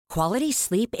Quality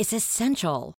sleep is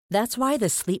essential. That's why the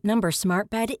Sleep Number Smart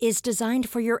Bed is designed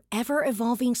for your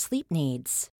ever-evolving sleep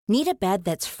needs. Need a bed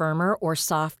that's firmer or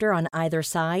softer on either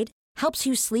side? Helps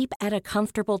you sleep at a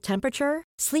comfortable temperature?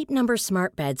 Sleep Number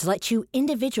Smart Beds let you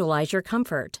individualize your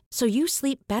comfort, so you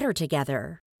sleep better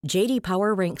together. J.D.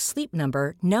 Power ranks Sleep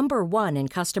Number number 1 in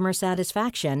customer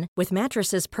satisfaction with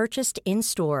mattresses purchased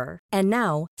in-store. And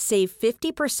now, save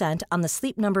 50% on the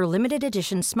Sleep Number Limited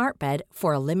Edition Smart Bed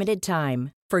for a limited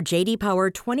time. For J.D. Power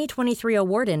 2023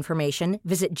 award information,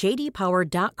 visit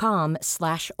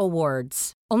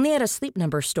jdpower.com/awards. Only at a Sleep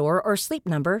Number store or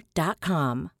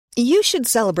sleepnumber.com. You should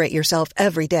celebrate yourself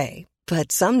every day,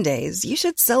 but some days you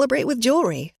should celebrate with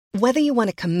jewelry. Whether you want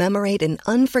to commemorate an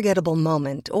unforgettable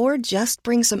moment or just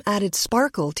bring some added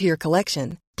sparkle to your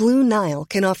collection, Blue Nile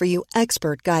can offer you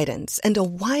expert guidance and a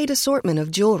wide assortment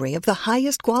of jewelry of the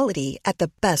highest quality at the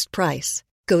best price.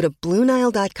 Go to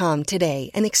BlueNile.com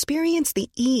today and experience the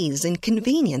ease and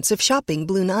convenience of shopping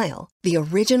Blue Nile, the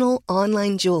original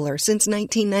online jeweler since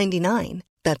 1999.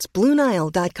 That's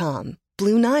BlueNile.com.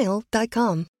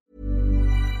 BlueNile.com.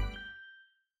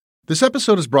 This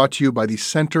episode is brought to you by the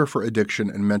Center for Addiction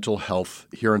and Mental Health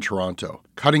here in Toronto.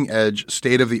 Cutting-edge,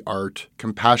 state-of-the-art,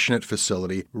 compassionate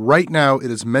facility. Right now,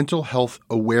 it is Mental Health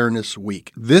Awareness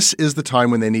Week. This is the time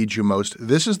when they need you most.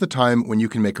 This is the time when you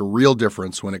can make a real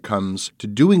difference when it comes to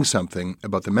doing something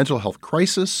about the mental health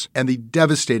crisis and the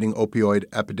devastating opioid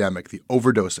epidemic, the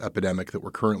overdose epidemic that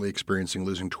we're currently experiencing,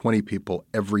 losing 20 people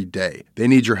every day. They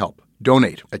need your help.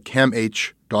 Donate at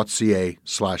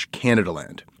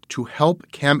camh.ca/Canadaland. to help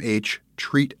CAMH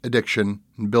treat addiction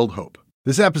and build hope.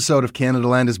 This episode of Canada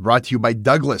Land is brought to you by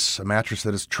Douglas, a mattress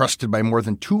that is trusted by more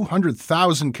than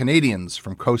 200,000 Canadians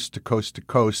from coast to coast to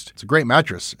coast. It's a great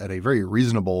mattress at a very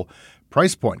reasonable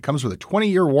price point. Comes with a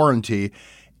 20-year warranty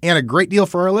and a great deal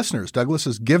for our listeners. Douglas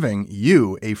is giving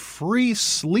you a free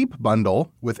sleep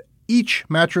bundle with each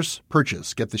mattress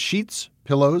purchase. Get the sheets,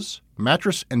 pillows,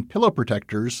 mattress, and pillow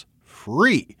protectors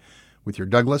free with your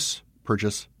Douglas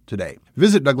purchase today.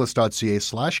 Visit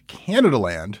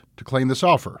douglas.ca/Canadaland to claim this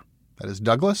offer. That is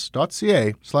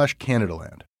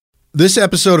douglas.ca/Canadaland. This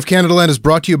episode of Canada Land is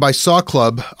brought to you by Saw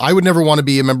Club. I would never want to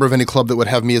be a member of any club that would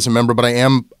have me as a member, but I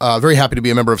am very happy to be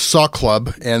a member of Saw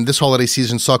Club. And this holiday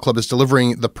season, Saw Club is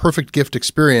delivering the perfect gift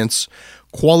experience.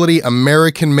 Quality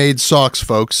American-made socks,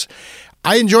 folks.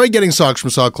 I enjoy getting socks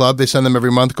from Saw Club. They send them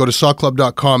every month. Go to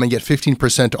sawclub.com and get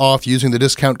 15% off using the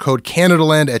discount code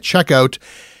CanadaLand at checkout.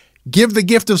 Give the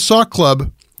gift of Sock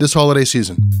Club this holiday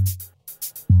season.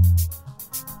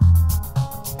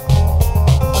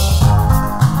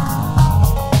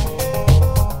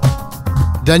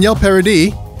 Danielle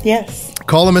Paradis. Yes.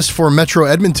 Columnist for Metro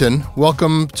Edmonton.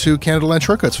 Welcome to Canada Land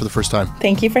Shortcuts for the first time.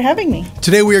 Thank you for having me.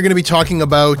 Today we are going to be talking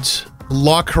about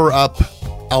Lock Her Up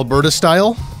Alberta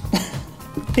style.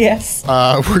 Yes.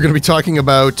 We're going to be talking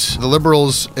about the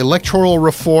Liberals' electoral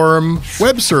reform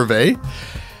web survey.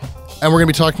 And we're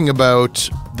going to be talking about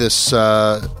this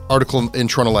article in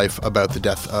Toronto Life about the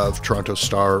death of Toronto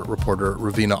Star reporter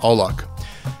Ravina Aulach.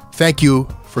 Thank you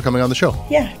for coming on the show.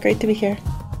 Yeah, great to be here.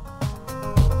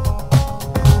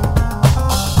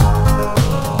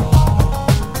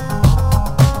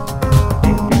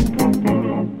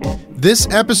 This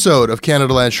episode of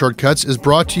Canada Land Shortcuts is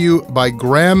brought to you by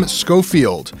Graham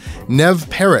Schofield, Nev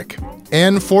Perrick,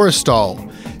 Anne Forrestal,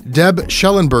 Deb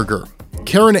Schellenberger,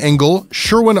 Karen Engel,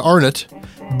 Sherwin Arnott,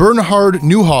 Bernhard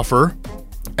Neuhofer,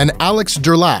 and Alex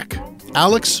Derlach.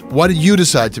 Alex, why did you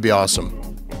decide to be awesome?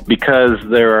 Because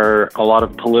there are a lot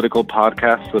of political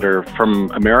podcasts that are from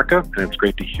America, and it's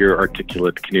great to hear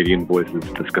articulate Canadian voices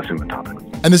discussing the topics.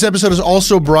 And this episode is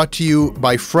also brought to you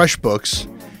by FreshBooks.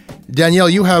 Danielle,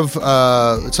 you have,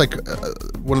 it's like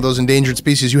one of those endangered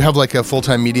species. You have like a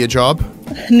full-time media job?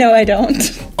 No, I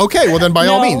don't. Okay, well then by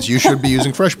all means, you should be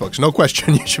using FreshBooks. No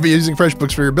question, you should be using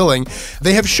FreshBooks for your billing.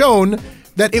 They have shown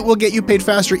that it will get you paid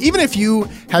faster. Even if you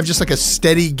have just like a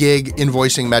steady gig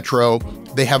invoicing Metro,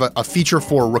 they have a feature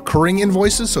for recurring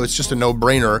invoices, so it's just a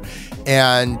no-brainer.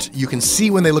 And you can see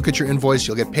when they look at your invoice,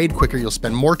 you'll get paid quicker, you'll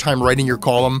spend more time writing your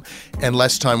column and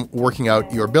less time working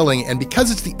out your billing. And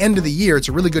because it's the end of the year, it's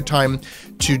a really good time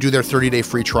to do their 30-day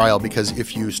free trial, because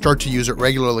if you start to use it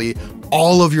regularly,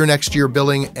 all of your next year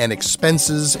billing and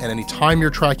expenses and any time you're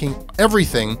tracking,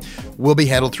 everything will be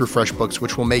handled through FreshBooks,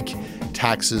 which will make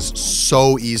taxes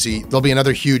so easy. There'll be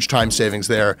another huge time savings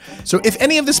there. So if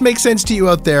any of this makes sense to you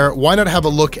out there, why not have a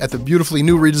look at the beautifully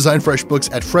new redesigned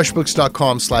FreshBooks at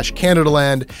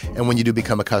freshbooks.com/CanadaLand. And when you do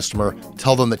become a customer,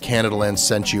 tell them that Canada Land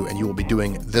sent you, and you will be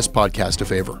doing this podcast a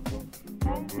favor.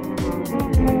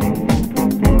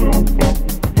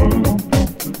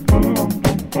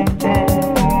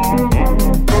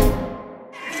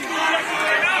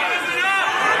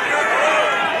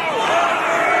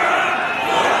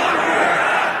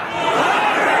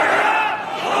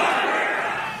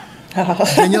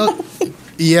 Danielle,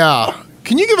 yeah.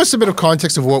 Can you give us a bit of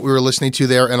context of what we were listening to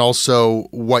there and also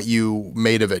what you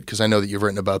made of it? Because I know that you've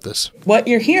written about this. What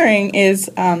you're hearing is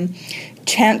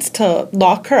chants to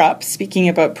lock her up, speaking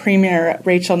about Premier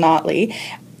Rachel Notley.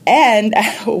 And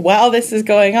while this is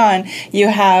going on, you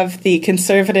have the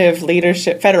conservative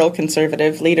leadership, federal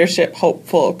conservative leadership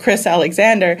hopeful Chris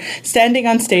Alexander standing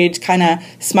on stage, kind of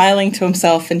smiling to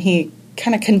himself, and he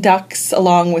kind of conducts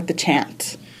along with the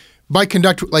chant. By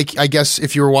conduct, like, I guess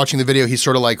if you were watching the video, he's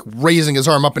sort of like raising his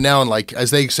arm up and down, like,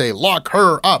 as they say, lock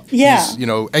her up. Yeah. He's,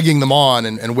 egging them on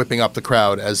and whipping up the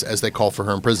crowd as they call for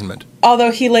her imprisonment.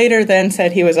 Although he later then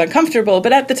said he was uncomfortable,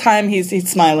 but at the time he's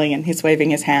smiling and he's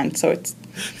waving his hand, so it's...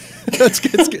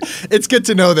 It's good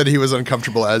to know that he was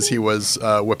uncomfortable as he was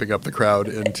whipping up the crowd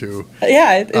into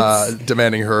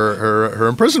demanding her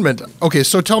imprisonment. Okay,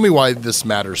 so tell me why this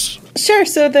matters. Sure.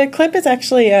 So the clip is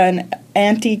actually an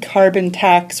anti-carbon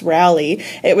tax rally.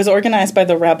 It was organized by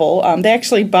the Rebel. They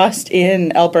actually bussed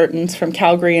in Albertans from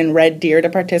Calgary and Red Deer to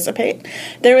participate.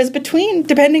 There was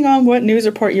depending on what news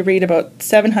report you read, about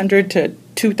 700 to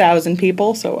 2,000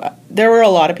 people, so there were a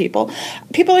lot of people.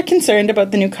 People are concerned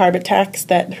about the new carbon tax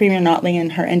that Premier Notley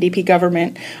and her NDP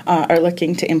government are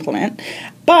looking to implement.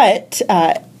 But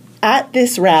at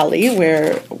this rally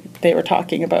where they were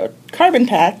talking about carbon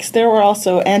tax, there were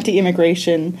also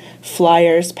anti-immigration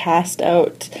flyers passed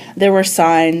out. There were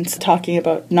signs talking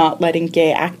about not letting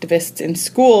gay activists in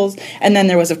schools. And then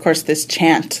there was, of course, this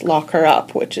chant, lock her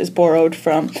up, which is borrowed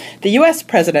from the U.S.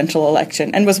 presidential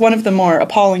election and was one of the more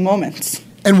appalling moments.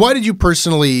 And why did you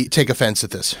personally take offense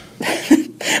at this?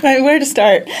 Where to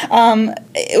start?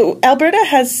 Alberta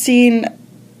has seen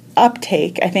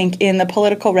uptake, I think, in the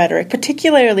political rhetoric,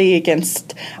 particularly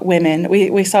against women.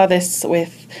 We saw this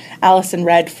with Alison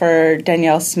Redford,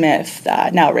 Danielle Smith,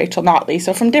 now Rachel Notley.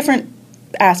 So from different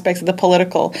aspects of the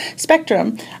political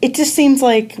spectrum, it just seems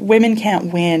like women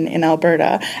can't win in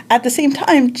Alberta. At the same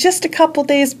time, just a couple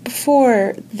days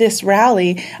before this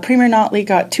rally, Premier Notley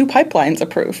got 2 pipelines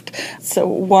approved. So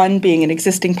one being an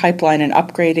existing pipeline and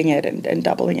upgrading it and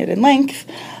doubling it in length.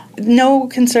 No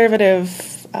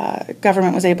Conservative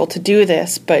government was able to do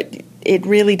this, but it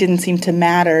really didn't seem to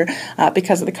matter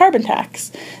because of the carbon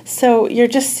tax. So you're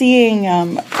just seeing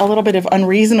a little bit of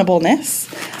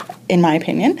unreasonableness, in my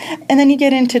opinion. And then you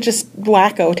get into just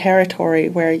wacko territory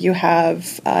where you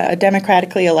have a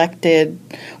democratically elected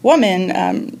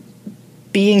woman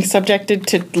being subjected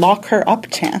to lock her up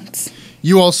chants.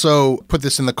 You also put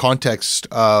this in the context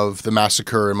of the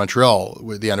massacre in Montreal,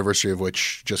 the anniversary of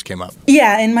which just came up.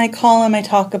 Yeah, in my column I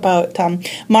talk about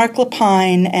Mark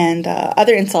Lapine and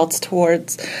other insults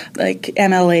towards like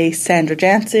MLA Sandra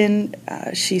Jansen.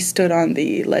 She stood on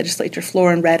the legislature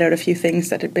floor and read out a few things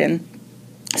that had been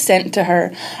sent to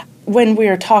her. When we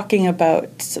are talking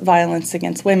about violence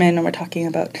against women and we're talking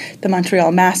about the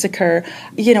Montreal massacre,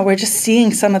 we're just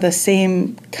seeing some of the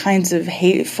same kinds of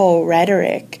hateful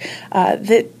rhetoric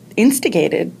that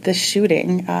instigated the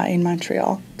shooting in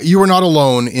Montreal. You were not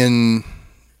alone in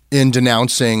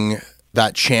denouncing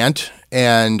that chant,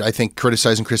 and I think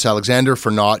criticizing Chris Alexander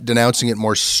for not denouncing it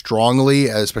more strongly,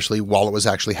 especially while it was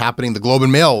actually happening. The Globe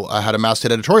and Mail had a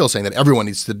masthead editorial saying that everyone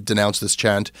needs to denounce this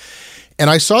chant. And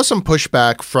I saw some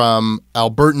pushback from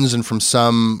Albertans and from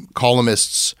some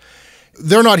columnists.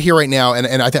 They're not here right now, and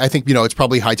I think it's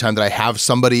probably high time that I have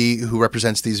somebody who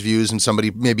represents these views and somebody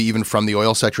maybe even from the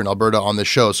oil sector in Alberta on this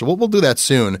show. So we'll do that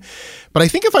soon. But I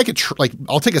think if I could,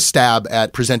 I'll take a stab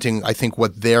at presenting, I think,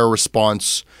 what their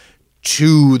response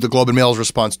to the Globe and Mail's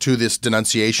response to this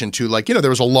denunciation to, there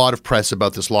was a lot of press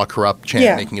about this lock her up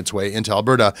chant making its way into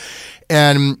Alberta.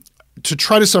 And to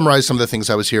try to summarize some of the things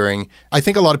I was hearing, I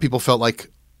think a lot of people felt like,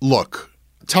 look,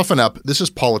 toughen up. This is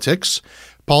politics.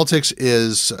 Politics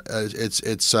is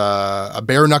it's a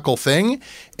bare knuckle thing,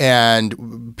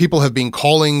 and people have been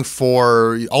calling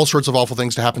for all sorts of awful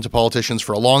things to happen to politicians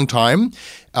for a long time.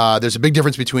 There's a big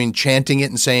difference between chanting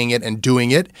it and saying it and doing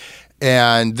it,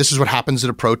 and this is what happens at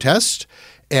a protest.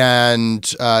 And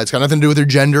it's got nothing to do with their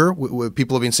gender.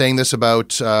 People have been saying this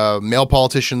about male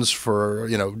politicians for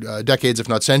decades, if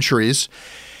not centuries.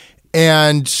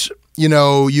 And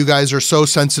you guys are so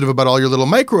sensitive about all your little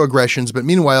microaggressions, but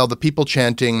meanwhile, the people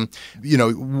chanting,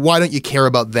 why don't you care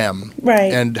about them?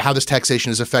 Right. And how this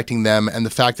taxation is affecting them, and the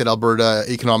fact that Alberta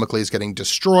economically is getting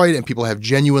destroyed and people have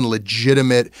genuine,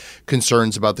 legitimate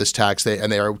concerns about this tax,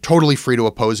 and they are totally free to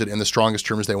oppose it in the strongest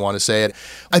terms they want to say it.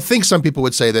 I think some people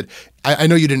would say that, I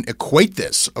know you didn't equate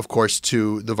this, of course,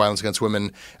 to the violence against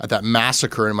women at that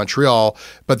massacre in Montreal,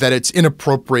 but that it's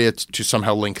inappropriate to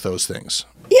somehow link those things.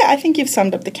 Yeah, I think you've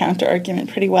summed up the counter-argument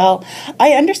pretty well.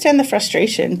 I understand the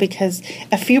frustration because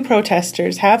a few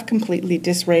protesters have completely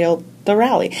disrailed the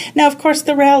rally. Now, of course,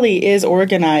 the rally is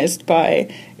organized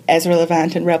by Ezra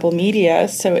Levant and Rebel Media,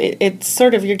 so it's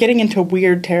sort of, you're getting into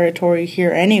weird territory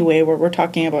here anyway, where we're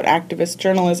talking about activist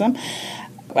journalism.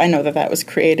 I know that was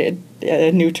created,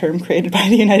 a new term created by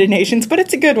the United Nations, but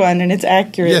it's a good one and it's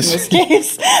accurate in this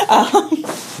case.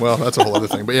 Well, that's a whole other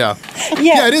thing, but yeah. Yes.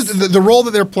 Yeah, it is. The role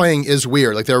that they're playing is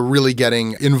weird. Like, they're really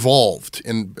getting involved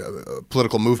in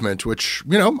political movement, which,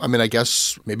 I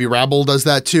guess maybe Rabble does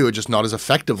that too, just not as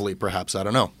effectively, perhaps. I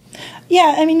don't know.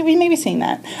 Yeah, we may be seeing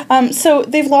that. So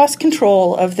they've lost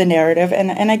control of the narrative,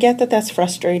 and I get that that's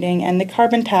frustrating. And the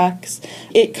carbon tax,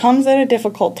 it comes at a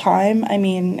difficult time.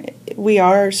 We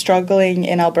are struggling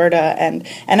in Alberta, and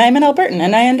I'm an Albertan,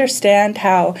 and I understand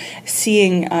how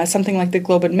seeing something like the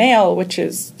Globe and Mail, which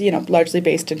is largely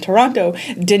based in Toronto,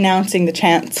 denouncing the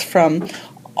chants from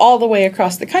all the way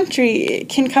across the country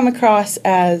can come across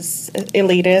as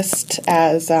elitist,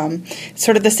 as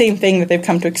sort of the same thing that they've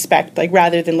come to expect, like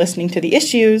rather than listening to the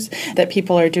issues that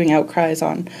people are doing outcries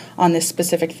on this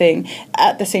specific thing.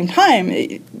 At the same time,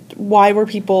 why were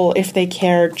people, if they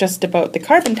care just about the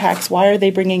carbon tax, why are they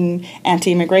bringing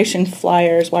anti-immigration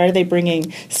flyers? Why are they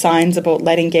bringing signs about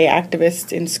letting gay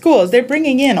activists in schools? They're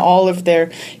bringing in all of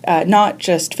their not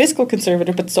just fiscal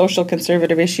conservative but social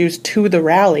conservative issues to the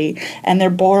rally, and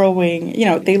they're borrowing,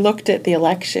 they looked at the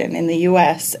election in the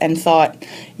U.S. and thought,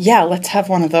 yeah, let's have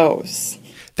one of those.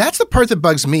 That's the part that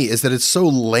bugs me, is that it's so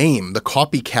lame, the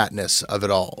copycatness of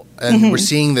it all. And we're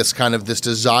seeing this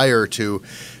desire to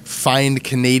find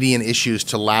Canadian issues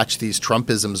to latch these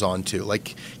Trumpisms onto.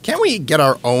 Like, can't we get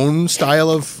our own style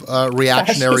of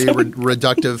reactionary,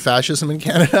 reductive fascism in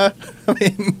Canada?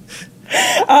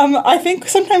 I think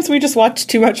sometimes we just watch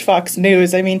too much Fox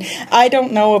News. I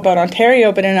don't know about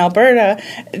Ontario, but in Alberta,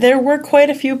 there were quite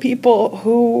a few people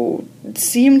who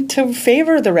seemed to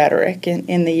favor the rhetoric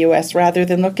in the U.S. rather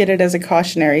than look at it as a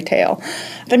cautionary tale.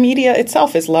 The media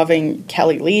itself is loving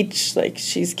Kelly Leitch. Like,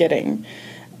 she's getting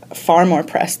far more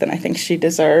press than I think she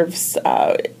deserves.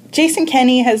 Jason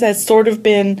Kenney has sort of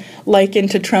been likened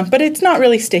to Trump, but it's not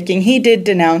really sticking. He did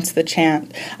denounce the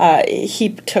chant. He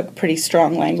took pretty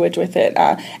strong language with it,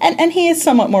 and he is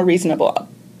somewhat more reasonable.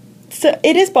 So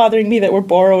it is bothering me that we're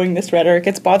borrowing this rhetoric.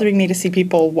 It's bothering me to see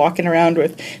people walking around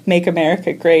with "Make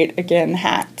America Great Again"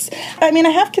 hats. I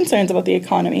have concerns about the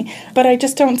economy, but I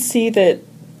just don't see that.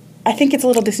 I think it's a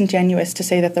little disingenuous to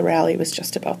say that the rally was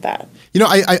just about that.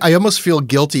 I almost feel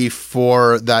guilty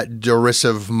for that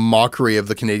derisive mockery of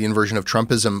the Canadian version of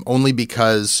Trumpism, only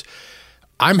because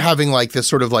I'm having this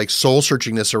sort of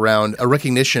soul-searchingness around a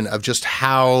recognition of just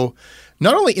how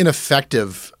not only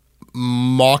ineffective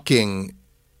mocking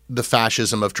the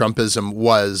fascism of Trumpism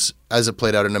was as it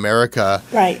played out in America,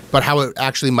 right, but how it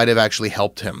might have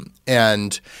helped him.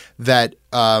 And that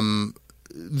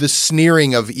the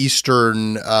sneering of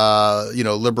Eastern,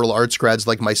 liberal arts grads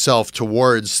like myself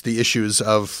towards the issues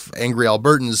of angry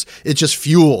Albertans, it just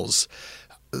fuels.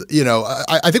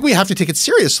 I think we have to take it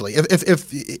seriously.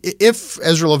 If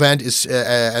Ezra Levant is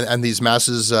and these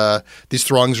masses, these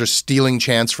throngs are stealing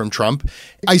chants from Trump,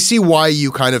 I see why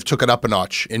you kind of took it up a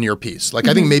notch in your piece.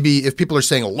 I think maybe if people are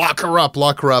saying lock her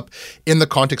up, in the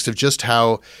context of just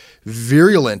how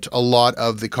virulent a lot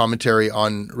of the commentary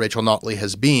on Rachel Notley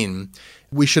has been,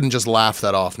 we shouldn't just laugh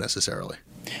that off necessarily.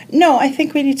 No, I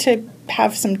think we need to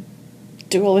have some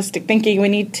dualistic thinking. We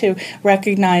need to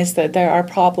recognize that there are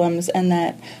problems and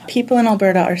that people in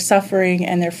Alberta are suffering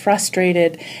and they're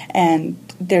frustrated and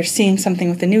they're seeing something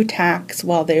with the new tax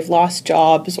while they've lost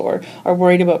jobs or are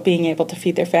worried about being able to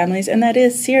feed their families. And that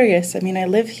is serious. I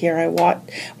live here.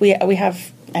 We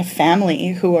have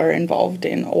family who are involved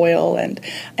in oil and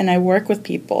I work with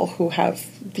people who have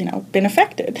been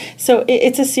affected. So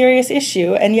it's a serious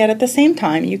issue, and yet at the same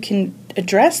time you can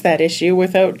address that issue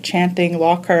without chanting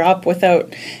lock her up,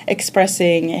 without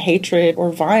expressing hatred or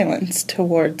violence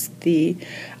towards the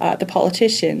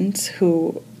politicians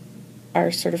who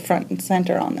are sort of front and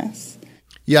center on this.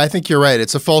 Yeah, I think you're right.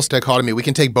 It's a false dichotomy. We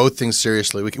can take both things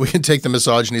seriously. We can take the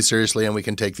misogyny seriously, and we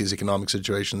can take these economic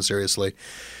situations seriously.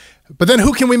 But then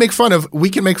who can we make fun of? We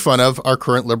can make fun of our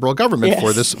current Liberal government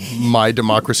for this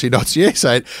mydemocracy.ca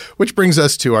site, which brings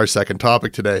us to our second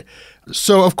topic today.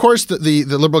 So, of course, the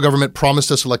Liberal government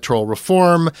promised us electoral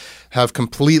reform, have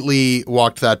completely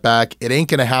walked that back. It ain't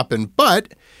going to happen.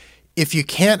 But if you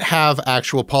can't have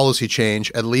actual policy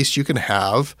change, at least you can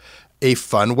have a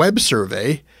fun web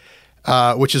survey,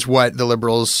 which is what the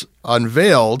Liberals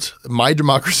unveiled,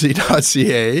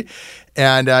 mydemocracy.ca.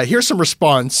 And here's some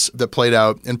response that played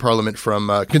out in Parliament from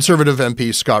Conservative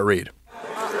MP Scott Reid.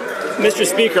 Mr.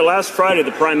 Speaker, last Friday,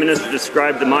 the Prime Minister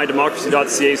described the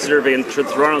MyDemocracy.ca survey in the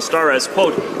Toronto Star as,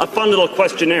 quote, a fun little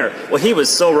questionnaire. Well, he was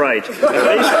so right. Based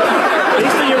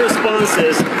on your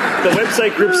responses, the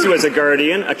website groups you as a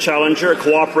guardian, a challenger, a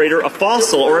cooperator, a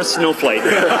fossil, or a snowflake.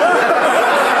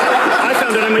 I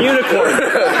found that I'm a unicorn.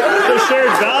 The shared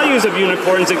values of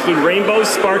unicorns include rainbows,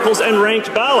 sparkles, and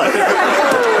ranked ballot.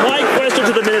 My question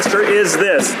to the minister is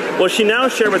this. Will she now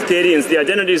share with Canadians the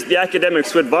identities of the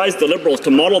academics who advised the Liberals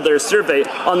to model their survey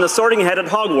on the sorting hat at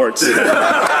Hogwarts?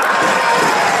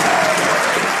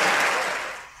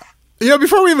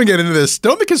 Before we even get into this,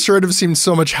 don't the Conservatives seem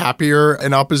so much happier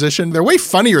in opposition? They're way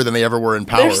funnier than they ever were in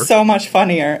power. They're so much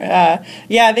funnier.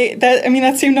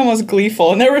 That seemed almost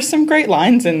gleeful. And there were some great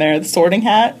lines in there. The sorting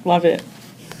hat, love it.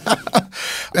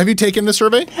 Have you taken the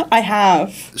survey? I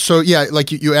have. So yeah,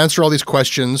 like you answer all these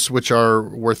questions, which are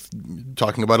worth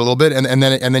talking about a little bit, and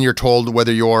then you're told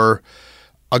whether you're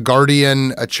a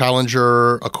guardian, a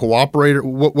challenger, a cooperator.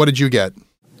 What did you get?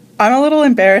 I'm a little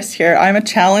embarrassed here. I'm a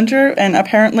challenger, and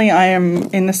apparently I am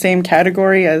in the same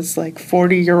category as like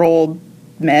 40-year-old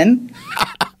men.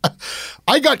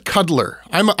 I got cuddler.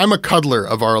 I'm a cuddler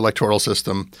of our electoral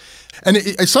system. And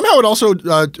somehow it also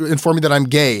informed me that I'm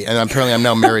gay, and apparently I'm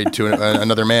now married to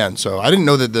another man. So I didn't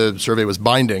know that the survey was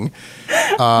binding.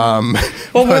 Well,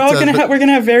 we're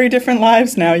gonna have very different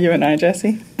lives now, you and I,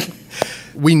 Jesse.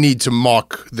 We need to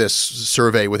mock this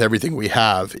survey with everything we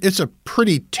have. It's a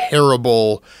pretty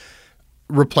terrible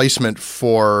replacement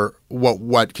for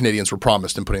what Canadians were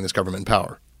promised in putting this government in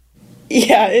power.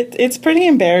 Yeah, it's pretty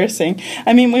embarrassing.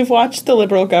 I mean, we've watched the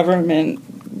Liberal government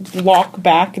walk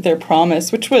back their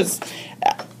promise, which was,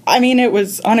 it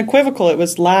was unequivocal. It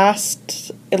was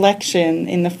last election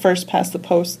in the first past the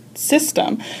post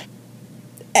system.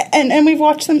 And we've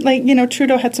watched them,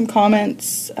 Trudeau had some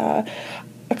comments a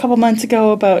couple months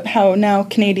ago about how now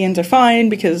Canadians are fine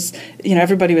because,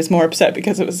 everybody was more upset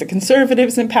because it was the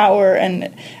Conservatives in power.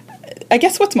 And I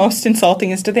guess what's most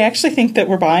insulting is, do they actually think that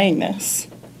we're buying this?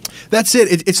 That's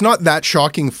it. It's not that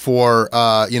shocking for,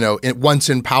 once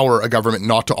in power, a government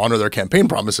not to honor their campaign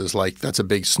promises. Like, that's a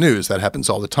big snooze. That happens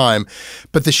all the time.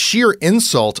 But the sheer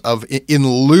insult of, in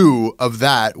lieu of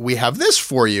that, we have this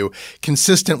for you,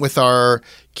 consistent with our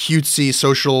cutesy,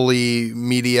 socially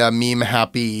media,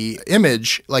 meme-happy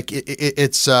image. Like,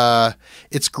 it's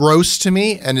gross to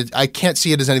me, and I can't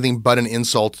see it as anything but an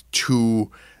insult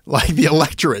to the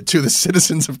electorate, to the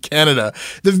citizens of Canada.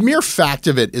 The mere fact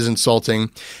of it is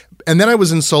insulting. And then I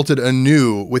was insulted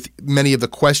anew with many of the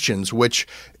questions, which,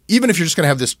 even if you're just going to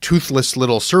have this toothless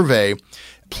little survey,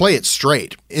 play it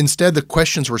straight. Instead, the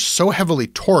questions were so heavily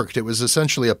torqued, it was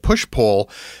essentially a push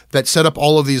poll that set up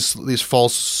all of these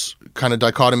false kind of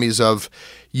dichotomies of,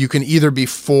 you can either be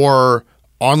for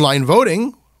online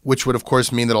voting, which would of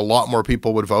course mean that a lot more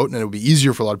people would vote and it would be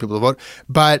easier for a lot of people to vote,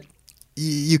 but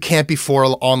you can't be for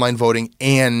online voting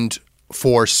and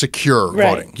for secure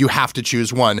voting. You have to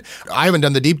choose one. I haven't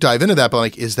done the deep dive into that,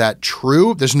 but is that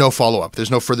true? There's no follow-up. There's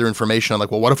no further information on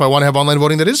what if I want to have online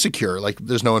voting that is secure?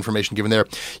 There's no information given there.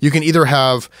 You can either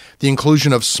have the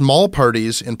inclusion of small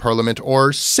parties in Parliament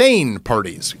or sane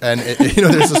parties. And,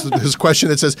 there's this question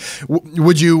that says,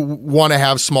 would you want to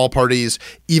have small parties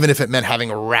even if it meant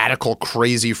having radical,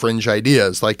 crazy fringe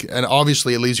ideas? And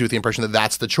obviously it leaves you with the impression that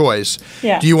that's the choice.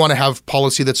 Yeah. Do you want to have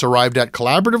policy that's arrived at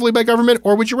collaboratively by government,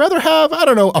 or would you rather have,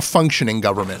 a functioning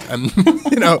government? And,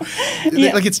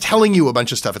 it's telling you a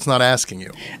bunch of stuff. It's not asking you.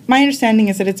 My understanding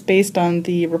is that it's based on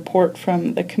the report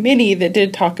from the committee that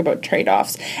did talk about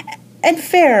trade-offs. And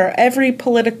fair, every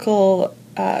political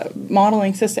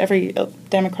modeling system, every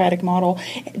democratic model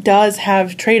does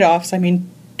have trade-offs.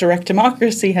 Direct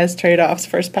democracy has trade-offs,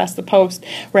 first past the post,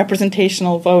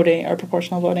 representational voting or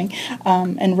proportional voting,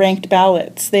 and ranked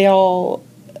ballots. They all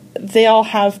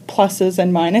have pluses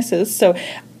and minuses. So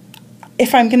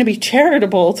if I'm going to be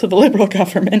charitable to the Liberal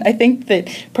government, I think that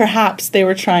perhaps they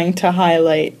were trying to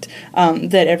highlight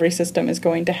that every system is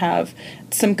going to have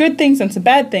some good things and some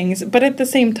bad things. But at the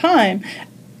same time,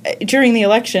 during the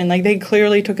election, they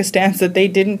clearly took a stance that they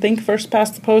didn't think first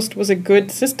past the post was a good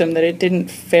system, that it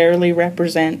didn't fairly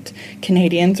represent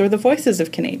Canadians or the voices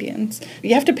of Canadians.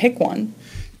 You have to pick one.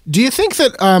 Do you think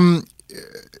that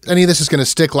any of this is going to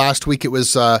stick? Last week it was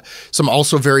some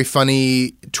also very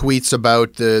funny tweets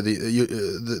about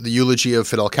the eulogy of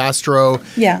Fidel Castro.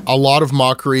 Yeah. A lot of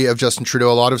mockery of Justin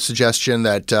Trudeau, a lot of suggestion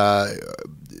that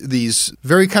these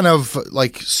very kind of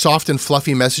soft and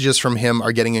fluffy messages from him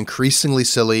are getting increasingly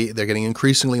silly. They're getting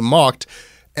increasingly mocked.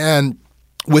 And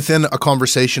within a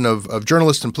conversation of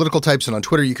journalists and political types and on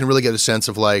Twitter, you can really get a sense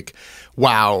of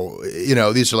wow,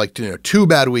 these are 2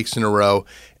 bad weeks in a row.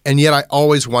 And yet I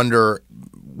always wonder,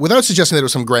 without suggesting that it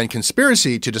was some grand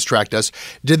conspiracy to distract us,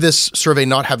 did this survey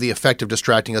not have the effect of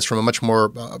distracting us from a much more,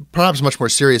 perhaps much more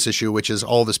serious issue, which is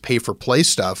all this pay-for-play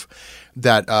stuff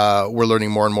that we're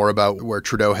learning more and more about, where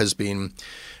Trudeau has been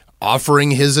offering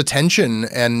his attention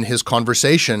and his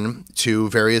conversation to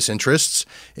various interests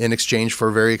in exchange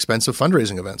for very expensive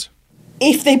fundraising events?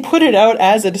 If they put it out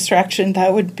as a distraction,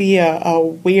 that would be a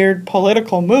weird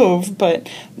political move, but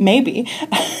maybe.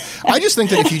 I just think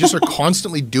that if you just are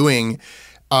constantly doing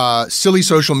silly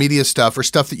social media stuff or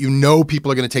stuff that you know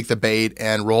people are going to take the bait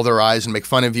and roll their eyes and make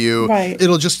fun of you, right,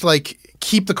 it'll just like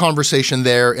keep the conversation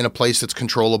there in a place that's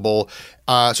controllable.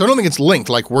 So I don't think it's linked.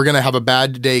 Like, we're going to have a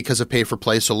bad day because of pay for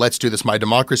play, so let's do this My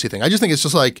Democracy thing. I just think it's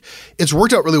just like, it's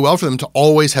worked out really well for them to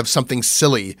always have something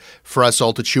silly for us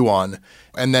all to chew on.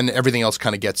 And then everything else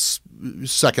kind of gets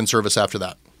second service after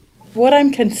that. What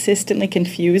I'm consistently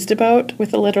confused about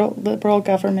with the Liberal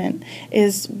government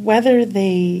is whether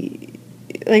they,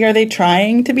 like, are they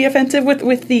trying to be offensive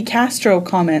with the Castro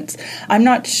comments? I'm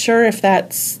not sure if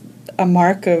that's a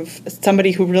mark of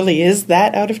somebody who really is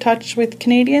that out of touch with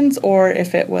Canadians, or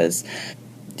if it was,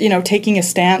 taking a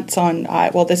stance on,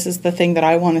 well, this is the thing that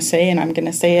I want to say and I'm going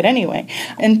to say it anyway.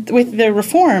 And with the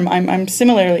reform, I'm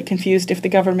similarly confused if the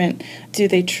government, do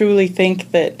they truly think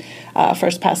that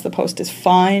first past the post is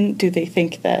fine? Do they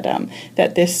think that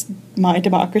that this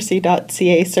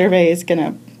mydemocracy.ca survey is going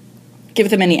to give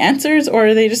them any answers, or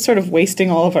are they just sort of wasting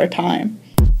all of our time?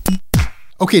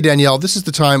 Okay, Danielle, this is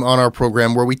the time on our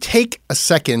program where we take a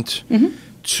second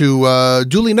to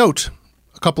duly note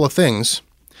a couple of things.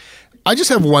 I just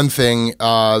have one thing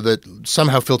that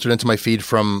somehow filtered into my feed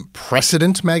from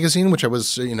Precedent magazine, which I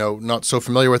was, not so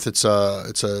familiar with. It's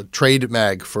a trade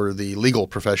mag for the legal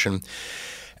profession,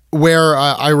 where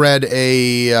I read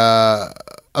a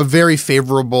very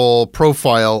favorable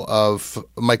profile of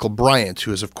Michael Bryant,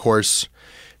 who is, of course,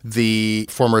 the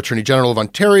former Attorney General of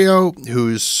Ontario,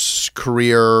 whose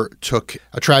career took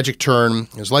a tragic turn.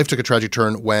 His life took a tragic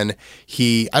turn when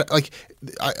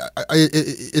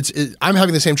I'm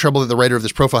having the same trouble that the writer of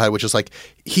this profile had, which is like,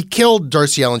 he killed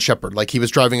Darcy Allen Shepherd. Like, he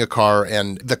was driving a car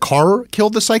and the car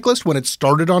killed the cyclist when it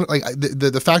started on, like,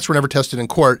 the facts were never tested in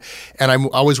court. And I'm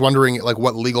always wondering, like,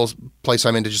 what legal place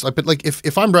I'm in to just, like, but like,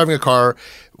 if I'm driving a car,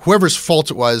 whoever's fault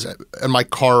it was, and my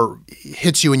car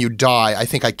hits you and you die, I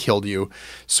think I killed you.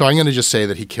 So I'm going to just say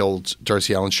that he killed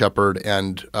Darcy Allen Shepherd,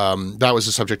 and that was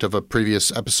the subject of a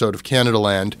previous episode of Canada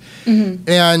Land. Mm-hmm.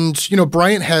 And,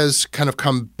 Bryant has kind of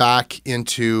come back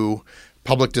into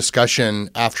public discussion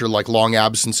after, like, long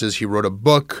absences. He wrote a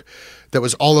book that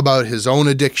was all about his own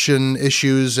addiction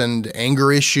issues and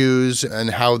anger issues and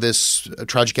how this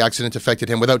tragic accident affected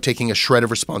him, without taking a shred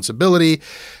of responsibility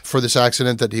for this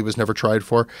accident that he was never tried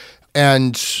for.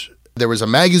 And there was a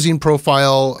magazine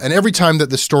profile, and every time that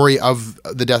the story of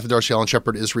the death of Darcy Allen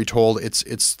Shepherd is retold,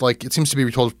 it's like, it seems to be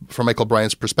retold from Michael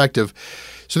Bryant's perspective.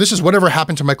 So this is whatever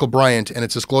happened to Michael Bryant, and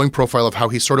it's this glowing profile of how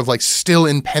he's sort of like still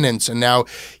in penance, and now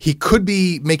he could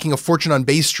be making a fortune on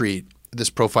Bay Street, this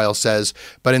profile says,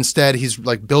 but instead he's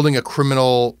like building a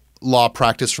criminal law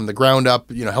practice from the ground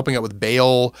up, helping out with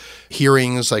bail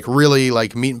hearings, like really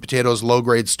like meat and potatoes, low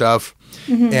grade stuff.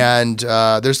 Mm-hmm. And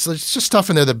there's just stuff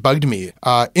in there that bugged me.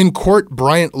 In court,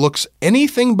 Bryant looks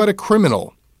anything but a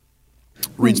criminal,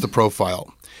 reads the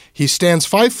profile. He stands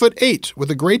 5'8"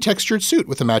 with a gray textured suit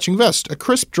with a matching vest, a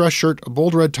crisp dress shirt, a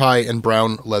bold red tie, and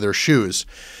brown leather shoes.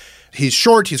 He's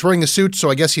short, he's wearing a suit, so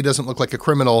I guess he doesn't look like a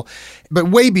criminal. But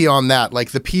way beyond that,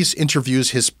 like, the piece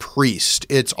interviews his priest.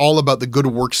 It's all about the good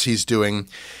works he's doing.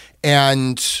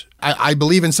 And I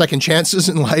believe in second chances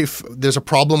in life. There's a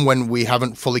problem when we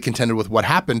haven't fully contended with what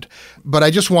happened. But I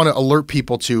just want to alert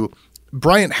people to,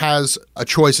 Bryant has a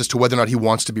choice as to whether or not he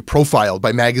wants to be profiled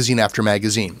by magazine after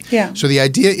magazine. Yeah. So the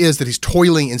idea is that he's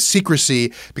toiling in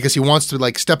secrecy because he wants to,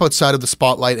 like, step outside of the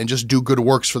spotlight and just do good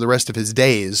works for the rest of his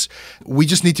days. We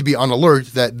just need to be on alert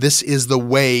that this is the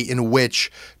way in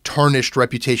which tarnished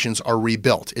reputations are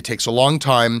rebuilt. It takes a long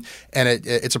time, and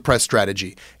it's a press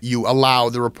strategy. You allow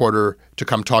the reporter to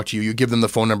come talk to you. You give them the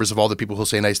phone numbers of all the people who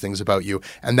say nice things about you.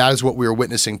 And that is what we are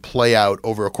witnessing play out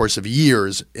over a course of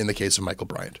years in the case of Michael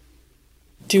Bryant.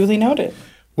 Duly noted.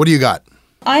 What do you got?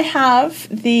 I have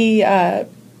the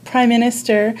Prime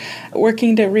Minister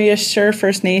working to reassure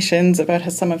First Nations about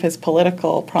some of his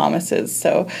political promises.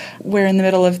 So we're in the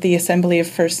middle of the Assembly of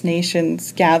First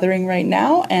Nations gathering right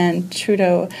now, and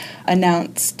Trudeau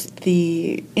announced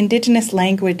the Indigenous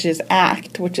Languages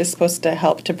Act, which is supposed to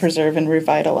help to preserve and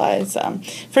revitalize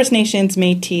First Nations,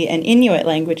 Métis, and Inuit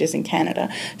languages in Canada.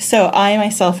 So I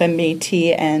myself am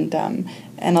Métis, and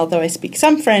And although I speak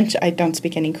some French, I don't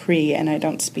speak any Cree, and I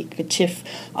don't speak Michif,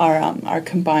 our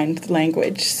combined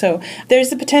language. So there's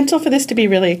the potential for this to be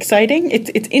really exciting.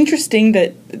 It's interesting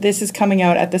that this is coming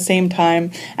out at the same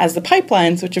time as the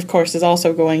pipelines, which of course is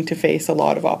also going to face a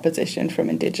lot of opposition from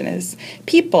Indigenous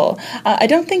people. I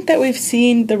don't think that we've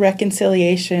seen the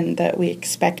reconciliation that we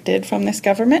expected from this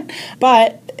government,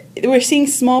 but we're seeing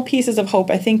small pieces of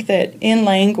hope. I think that in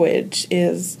language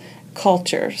is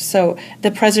culture. So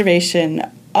the preservation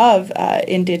of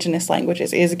Indigenous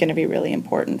languages is going to be really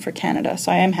important for Canada.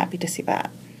 So I am happy to see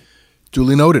that.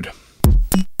 Duly noted.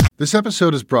 This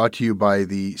episode is brought to you by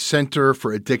the Center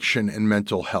for Addiction and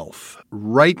Mental Health.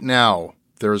 Right now,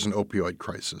 there is an opioid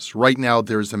crisis. Right now,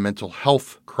 there is a mental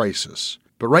health crisis.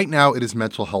 But right now, it is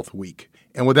Mental Health Week.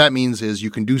 And what that means is you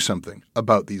can do something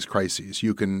about these crises.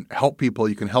 You can help people.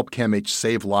 You can help CAMH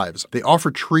save lives. They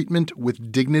offer treatment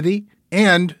with dignity,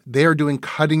 and they are doing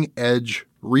cutting-edge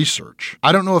research.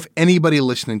 I don't know if anybody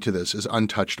listening to this is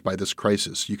untouched by this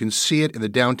crisis. You can see it in the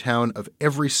downtown of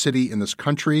every city in this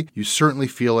country. You certainly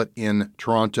feel it in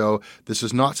Toronto. This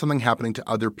is not something happening to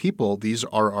other people. These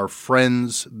are our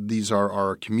friends. These are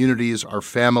our communities, our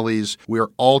families. We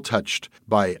are all touched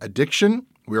by addiction.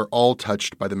 We are all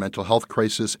touched by the mental health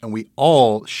crisis, and we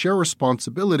all share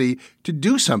responsibility to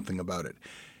do something about it.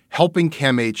 Helping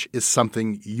CAMH is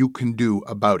something you can do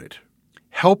about it.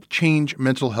 Help change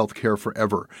mental health care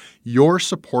forever. Your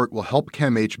support will help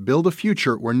CAMH build a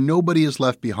future where nobody is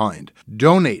left behind.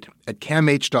 Donate at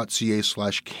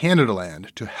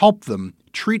camh.ca/Canadaland to help them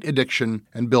treat addiction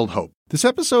and build hope. This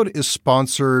episode is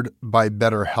sponsored by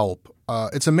BetterHelp.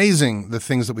 It's amazing the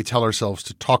things that we tell ourselves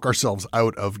to talk ourselves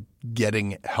out of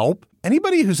getting help.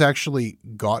 Anybody who's actually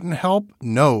gotten help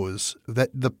knows that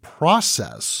the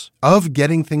process of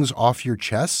getting things off your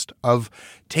chest, of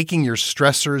taking your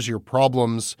stressors, your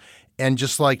problems, and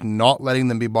just like not letting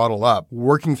them be bottled up,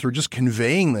 working through just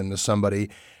conveying them to somebody,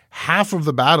 half of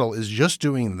the battle is just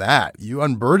doing that. You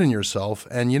unburden yourself.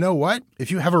 And you know what? If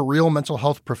you have a real mental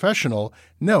health professional,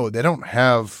 no, they don't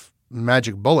have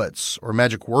magic bullets or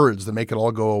magic words that make it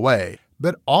all go away.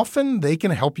 But often they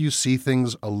can help you see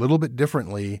things a little bit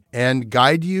differently and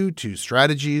guide you to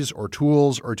strategies or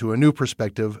tools or to a new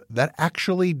perspective that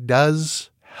actually does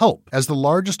help. As the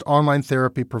largest online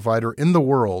therapy provider in the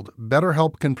world,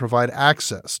 BetterHelp can provide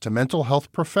access to mental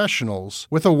health professionals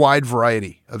with a wide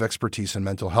variety of expertise in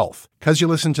mental health. Because you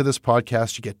listen to this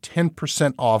podcast, you get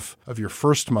 10% off of your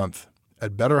first month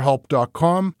at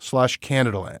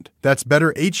betterhelp.com/Canadaland. That's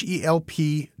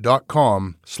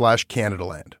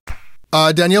betterhelp.com/Canadaland.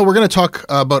 Danielle, we're going to talk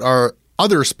about our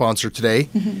other sponsor today,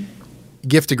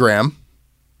 Giftagram.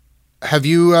 Have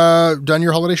you done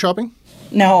your holiday shopping?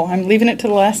 No, I'm leaving it to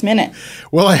the last minute.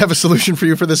 Well, I have a solution for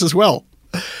you for this as well.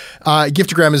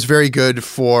 Giftagram is very good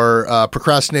for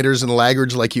procrastinators and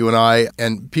laggards like you and I,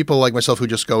 and people like myself who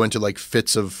just go into like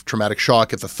fits of traumatic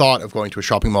shock at the thought of going to a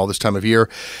shopping mall this time of year.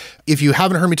 If you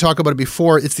haven't heard me talk about it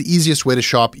before, it's the easiest way to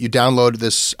shop. You download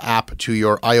this app to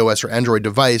your iOS or Android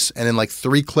device, and in like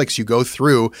 3 clicks, you go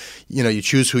through, you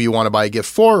choose who you want to buy a gift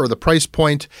for or the price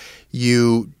point.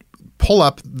 You pull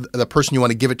up the person you want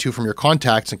to give it to from your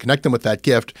contacts and connect them with that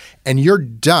gift, and you're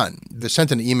done. They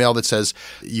sent an email that says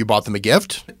you bought them a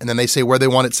gift, and then they say where they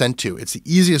want it sent to. It's the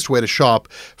easiest way to shop,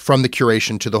 from the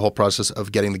curation to the whole process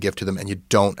of getting the gift to them, and you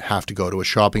don't have to go to a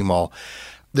shopping mall.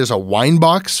 There's a wine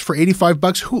box for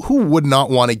 $85. Who would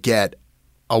not want to get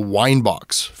a wine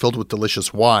box filled with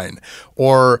delicious wine,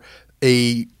 or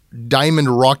a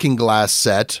diamond rocking glass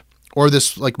set, or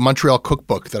this like Montreal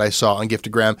cookbook that I saw on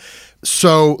Giftagram?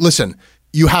 So listen,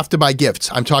 you have to buy gifts.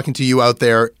 I'm talking to you out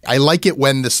there. I like it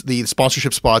when the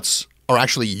sponsorship spots are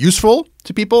actually useful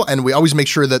to people, and we always make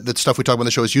sure that the stuff we talk about on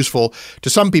the show is useful to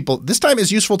some people. This time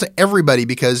is useful to everybody,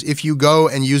 because if you go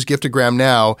and use Giftagram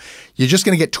now, you're just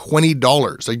going to get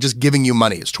 $20. They're just giving you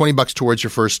money. It's $20 towards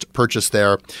your first purchase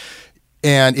there.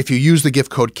 And if you use the gift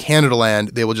code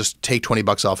CanadaLand, they will just take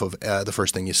 $20 off of the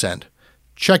first thing you send.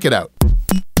 Check it out.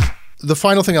 The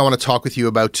final thing I want to talk with you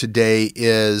about today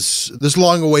is this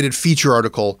long-awaited feature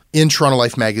article in Toronto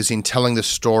Life magazine telling the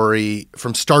story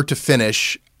from start to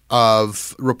finish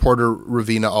of reporter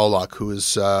Ravina Olak, who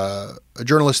is a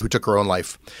journalist who took her own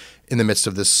life in the midst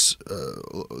of this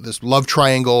love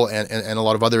triangle and a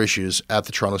lot of other issues at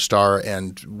the Toronto Star.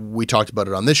 And we talked about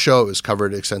it on this show. It was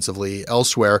covered extensively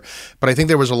elsewhere. But I think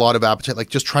there was a lot of appetite, like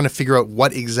just trying to figure out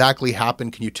what exactly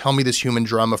happened. Can you tell me this human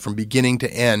drama from beginning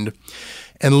to end?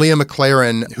 And Leah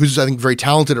McLaren, who's, I think, very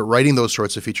talented at writing those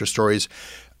sorts of feature stories,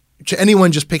 to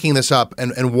anyone just picking this up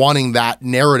and wanting that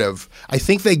narrative, I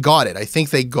think they got it. I think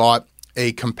they got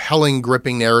a compelling,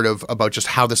 gripping narrative about just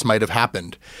how this might have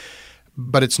happened.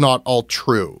 But it's not all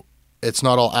true. it's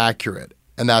not all accurate,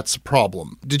 and that's a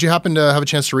problem. Did you happen to have a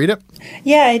chance to read it?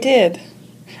 Yeah, I did.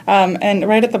 And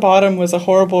right at the bottom was a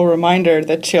horrible reminder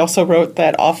that she also wrote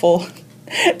that awful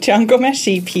Jian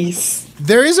Gomeshii piece.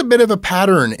 There is a bit of a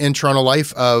pattern in Toronto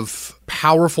life of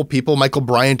powerful people, Michael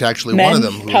Bryant actually one of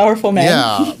them. Powerful men.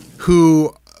 Yeah,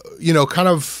 who, kind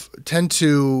of tend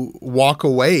to walk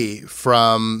away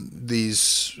from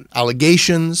these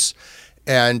allegations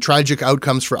and tragic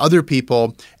outcomes for other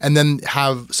people, and then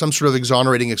have some sort of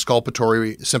exonerating,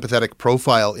 exculpatory, sympathetic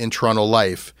profile in Toronto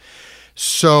life.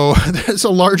 So there's a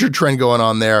larger trend going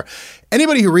on there.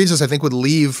 Anybody who reads this, I think, would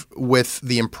leave with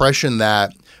the impression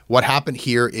that what happened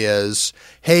here is,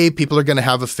 hey, people are going to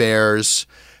have affairs.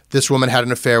 This woman had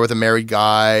an affair with a married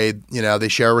guy. They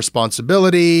share a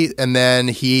responsibility, and then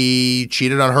he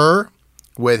cheated on her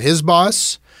with his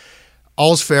boss.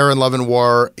 All's fair in love and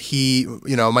war. He,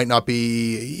 might not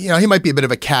be, he might be a bit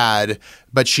of a cad,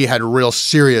 but she had real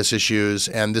serious issues.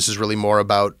 And this is really more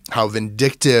about how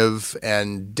vindictive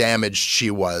and damaged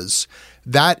she was.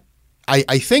 That,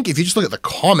 I think if you just look at the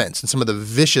comments and some of the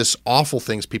vicious, awful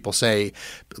things people say,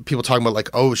 people talking about like,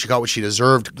 oh, she got what she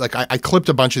deserved. Like I clipped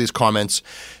a bunch of these comments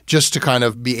just to kind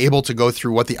of be able to go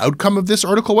through what the outcome of this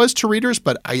article was to readers.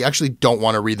 But I actually don't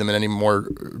want to read them in any more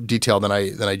detail than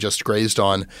I just grazed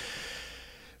on.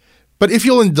 But if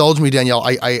you'll indulge me, Danielle,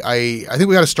 I think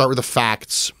we got to start with the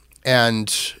facts. And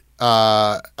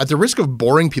at the risk of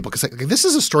boring people, because this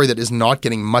is a story that is not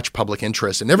getting much public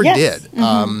interest. It never did.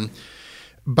 Mm-hmm.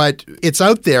 But it's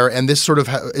out there, and this sort of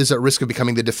is at risk of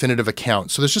becoming the definitive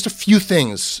account. So there's just a few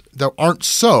things that aren't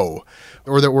so,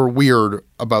 or that were weird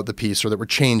about the piece, or that were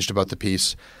changed about the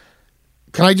piece.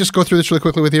 Can I just go through this really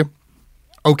quickly with you?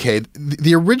 Okay.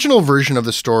 The original version of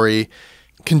the story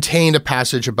contained a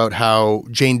passage about how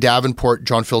Jane Davenport,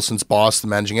 John Filson's boss, the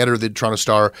managing editor of the Toronto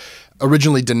Star,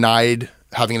 originally denied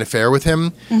having an affair with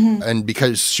him. Mm-hmm. And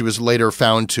because she was later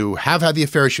found to have had the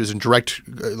affair, she was in direct,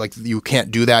 you can't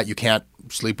do that. You can't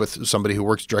sleep with somebody who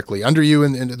works directly under you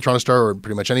in the Toronto Star or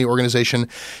pretty much any organization.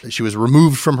 She was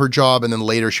removed from her job, and then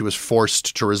later she was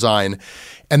forced to resign.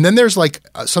 And then there's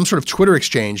some sort of Twitter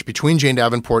exchange between Jane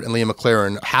Davenport and Leah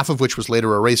McLaren, half of which was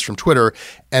later erased from Twitter.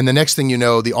 And the next thing you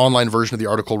know, the online version of the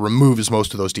article removes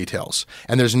most of those details.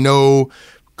 And there's no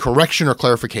correction or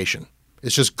clarification.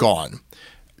 It's just gone.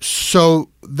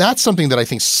 So that's something that I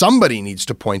think somebody needs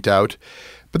to point out.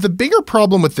 But the bigger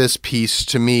problem with this piece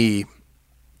to me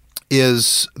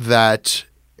is that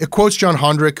it quotes John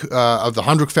Hondrich of the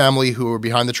Hondrich family, who are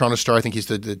behind the Toronto Star. I think he's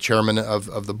the chairman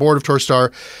of the board of Toronto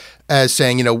Star, as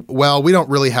saying, well, we don't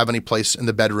really have any place in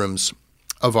the bedrooms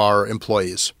of our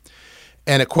employees.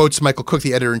 And it quotes Michael Cook,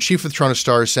 the editor-in-chief of the Toronto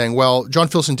Star, saying, well, John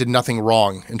Filson did nothing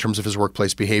wrong in terms of his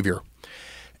workplace behavior.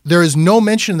 There is no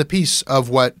mention in the piece of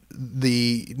what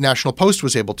the National Post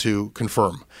was able to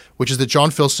confirm, which is that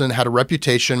John Filson had a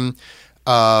reputation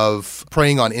of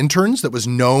preying on interns that was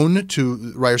known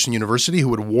to Ryerson University, who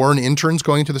would warn interns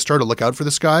going into the Star to look out for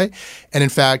this guy. And in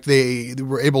fact, they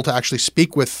were able to actually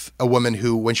speak with a woman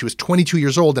who, when she was 22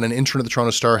 years old and an intern at the Toronto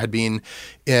Star, had been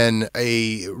in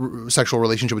a sexual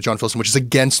relationship with John Filson, which is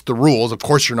against the rules. Of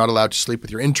course, you're not allowed to sleep with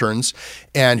your interns.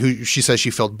 And who she says she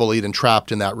felt bullied and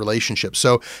trapped in that relationship.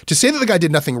 So to say that the guy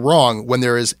did nothing wrong when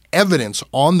there is evidence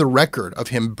on the record of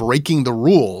him breaking the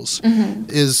rules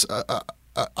is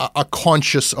a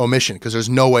conscious omission, because there's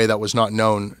no way that was not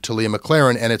known to Leah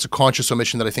McLaren, and it's a conscious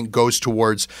omission that I think goes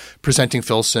towards presenting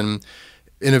Filson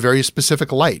in a very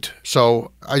specific light.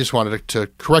 So I just wanted to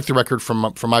correct the record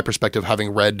from my perspective,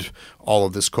 having read all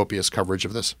of this copious coverage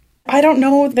of this. I don't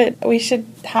know that we should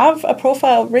have a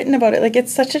profile written about it.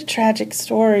 It's such a tragic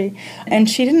story. And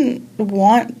she didn't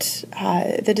want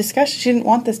the discussion. She didn't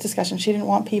want this discussion. She didn't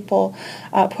want people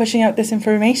pushing out this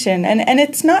information. And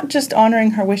it's not just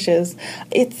honoring her wishes.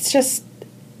 It's just,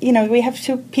 we have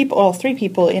three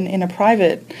people in a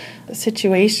private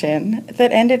situation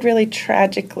that ended really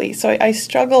tragically. So I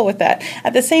struggle with that.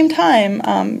 At the same time,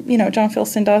 John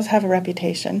Filson does have a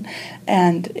reputation,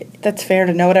 and that's fair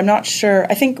to note. I'm not sure.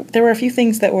 I think there were a few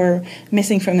things that were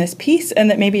missing from this piece and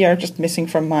that maybe are just missing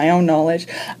from my own knowledge.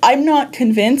 I'm not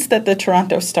convinced that the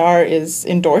Toronto Star is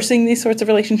endorsing these sorts of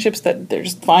relationships, that they're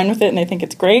just fine with it and they think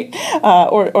it's great,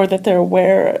 or that they're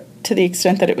aware to the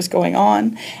extent that it was going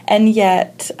on. And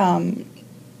yet,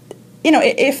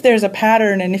 if there's a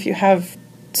pattern, and if you have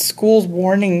schools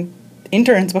warning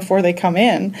interns before they come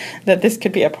in that this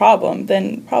could be a problem,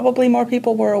 then probably more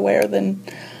people were aware than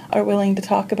are willing to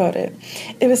talk about it.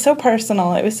 It was so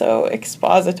personal. It was so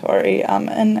expository.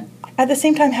 And at the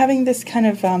same time, having this kind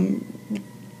of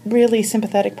really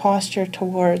sympathetic posture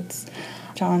towards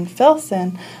John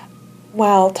Filson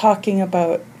while talking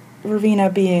about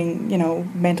Ravina being,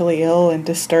 mentally ill and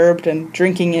disturbed and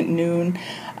drinking at noon,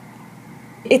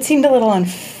 it seemed a little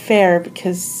unfair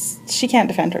because she can't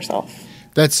defend herself.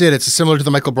 That's it. It's similar to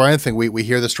the Michael Bryan thing. We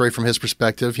hear the story from his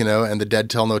perspective, and the dead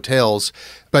tell no tales.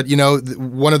 But,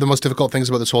 one of the most difficult things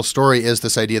about this whole story is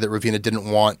this idea that Ravina didn't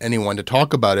want anyone to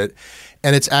talk about it.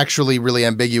 And it's actually really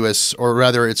ambiguous, or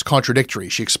rather it's contradictory.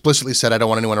 She explicitly said, I don't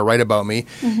want anyone to write about me.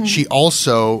 Mm-hmm. She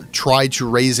also tried to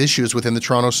raise issues within the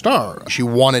Toronto Star. She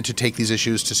wanted to take these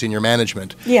issues to senior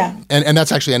management. Yeah. And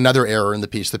that's actually another error in the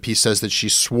piece. The piece says that she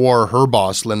swore her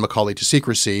boss, Lynn McCauley, to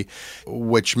secrecy,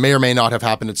 which may or may not have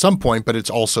happened at some point, but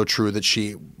it's also true that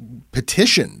she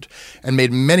petitioned and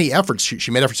made many efforts.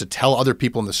 She made efforts to tell other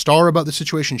people in the Star about the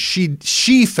situation.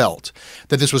 She felt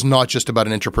that this was not just about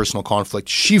an interpersonal conflict.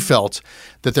 She felt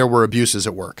that there were abuses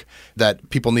at work that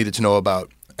people needed to know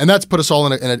about. And that's put us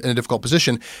all in a difficult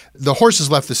position. The horse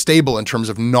has left the stable in terms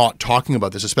of not talking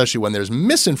about this, especially when there's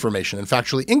misinformation and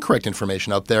factually incorrect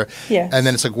information out there. Yes. And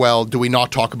then it's like, well, do we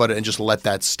not talk about it and just let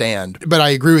that stand? But I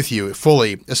agree with you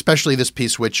fully, especially this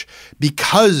piece, which,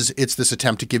 because it's this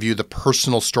attempt to give you the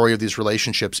personal story of these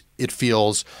relationships, it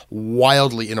feels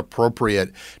wildly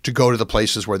inappropriate to go to the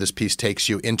places where this piece takes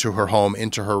you, into her home,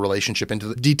 into her relationship, into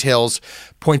the details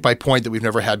point by point that we've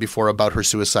never had before about her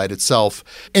suicide itself.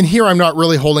 And here I'm not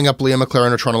really holding up Leah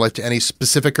McLaren or Toronto Life to any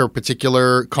specific or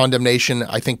particular condemnation.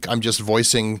 I think I'm just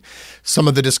voicing some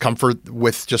of the discomfort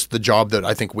with just the job that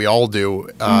I think we all do.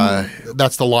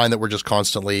 That's the line that we're just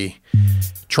constantly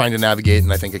trying to navigate,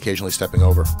 and I think occasionally stepping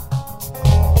over.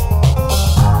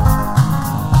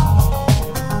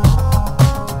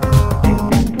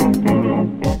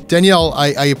 Danielle,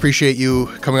 I appreciate you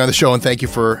coming on the show, and thank you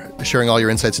for sharing all your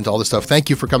insights into all this stuff.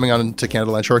 Thank you for coming on to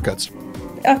Canadaland Shortcuts.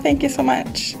 Oh, thank you so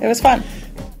much. It was fun.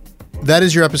 That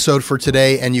is your episode for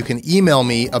today, and you can email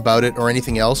me about it or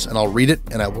anything else, and I'll read it,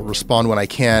 and I will respond when I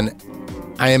can.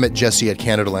 I am at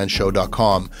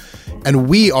jesse@CanadaLandShow.com, and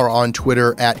we are on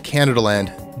Twitter at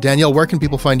Canadaland. Danielle, where can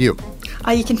people find you?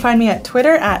 You can find me at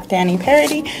Twitter at Danny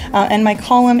Parody, and my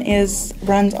column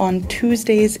runs on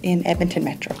Tuesdays in Edmonton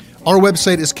Metro. Our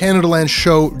website is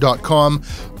CanadaLandShow.com.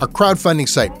 Our crowdfunding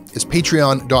site is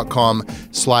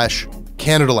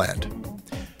patreon.com/Canadaland.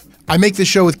 I make this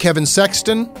show with Kevin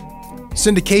Sexton.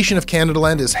 Syndication of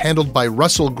Canadaland is handled by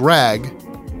Russell Gregg.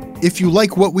 If you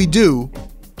like what we do,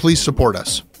 please support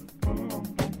us.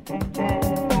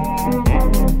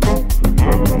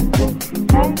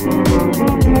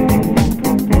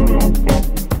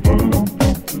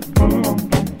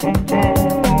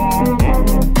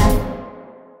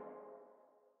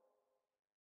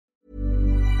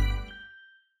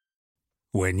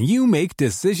 When you make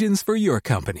decisions for your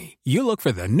company, you look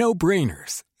for the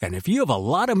no-brainers. And if you have a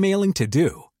lot of mailing to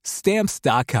do,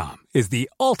 Stamps.com is the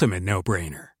ultimate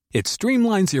no-brainer. It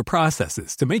streamlines your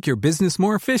processes to make your business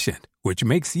more efficient, which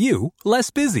makes you less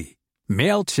busy.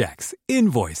 Mail checks,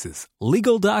 invoices,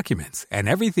 legal documents, and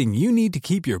everything you need to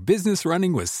keep your business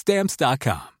running with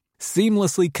Stamps.com.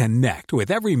 Seamlessly connect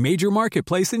with every major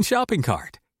marketplace and shopping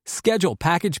cart. Schedule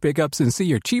package pickups and see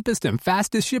your cheapest and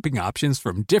fastest shipping options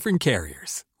from different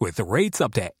carriers, with rates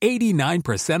up to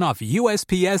 89% off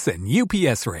USPS and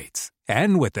UPS rates.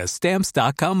 And with the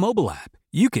Stamps.com mobile app,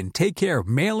 you can take care of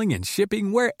mailing and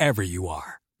shipping wherever you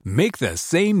are. Make the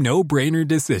same no-brainer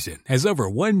decision as over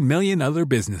 1 million other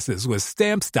businesses with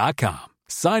Stamps.com.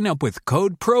 Sign up with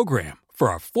code PROGRAM for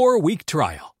a 4-week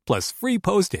trial, plus free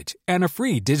postage and a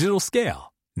free digital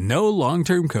scale. No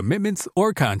long-term commitments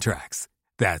or contracts.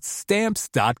 That's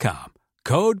Stamps.com.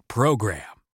 Code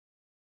PROGRAM.